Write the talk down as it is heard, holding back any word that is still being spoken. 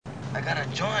I got a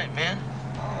joint, man.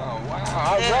 Oh,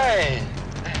 wow. All right.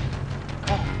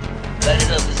 Come on. Light it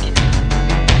up. Let's get it.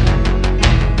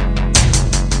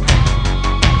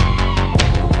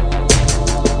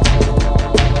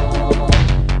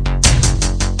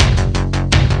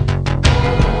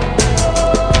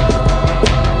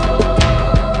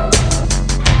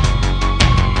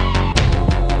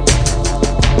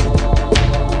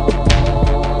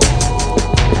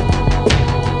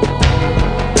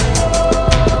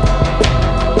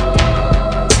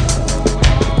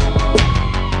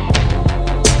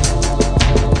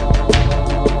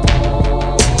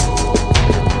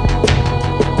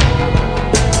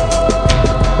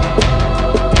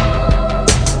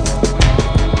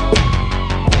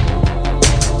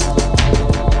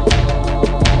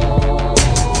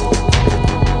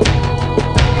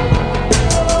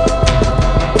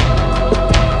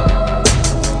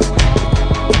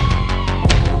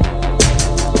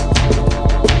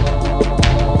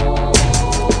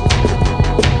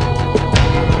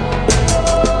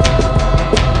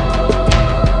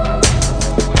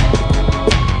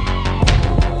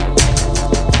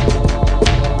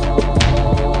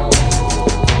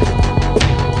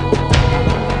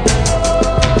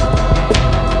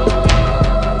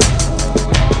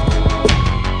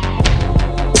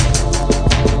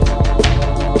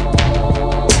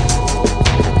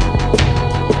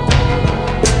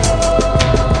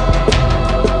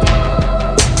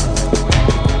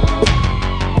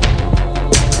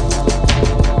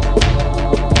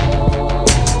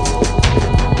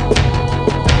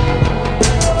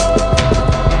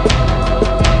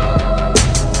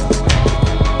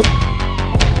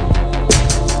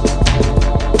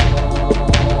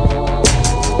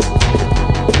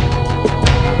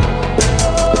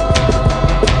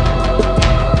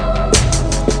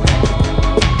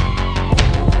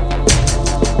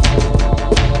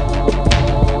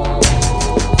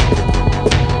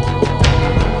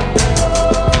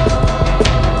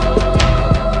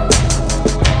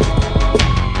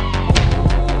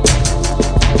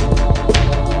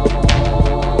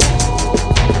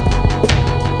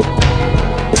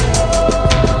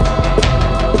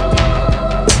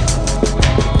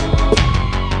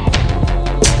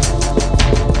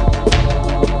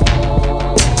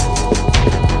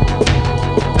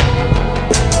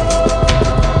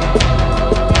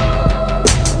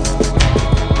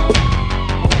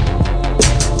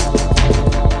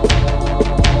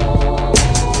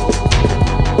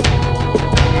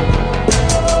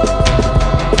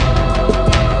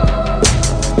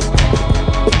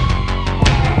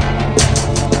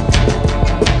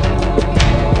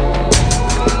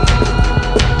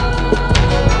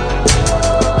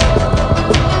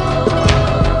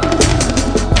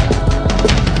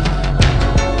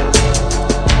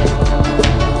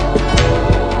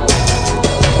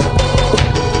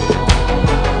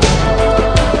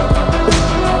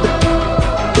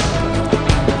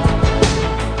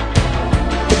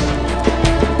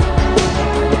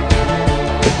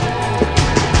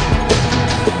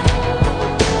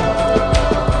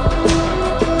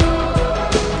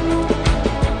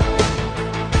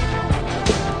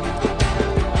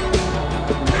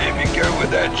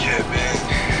 That shit, man.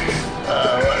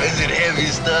 Is it heavy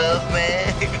stuff,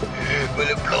 man? Will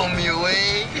it blow me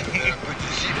away? Put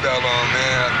your seatbelt on,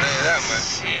 man. I'll tell you that much.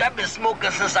 Shit, I've been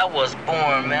smoking since I was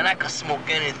born, man. I could smoke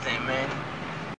anything, man.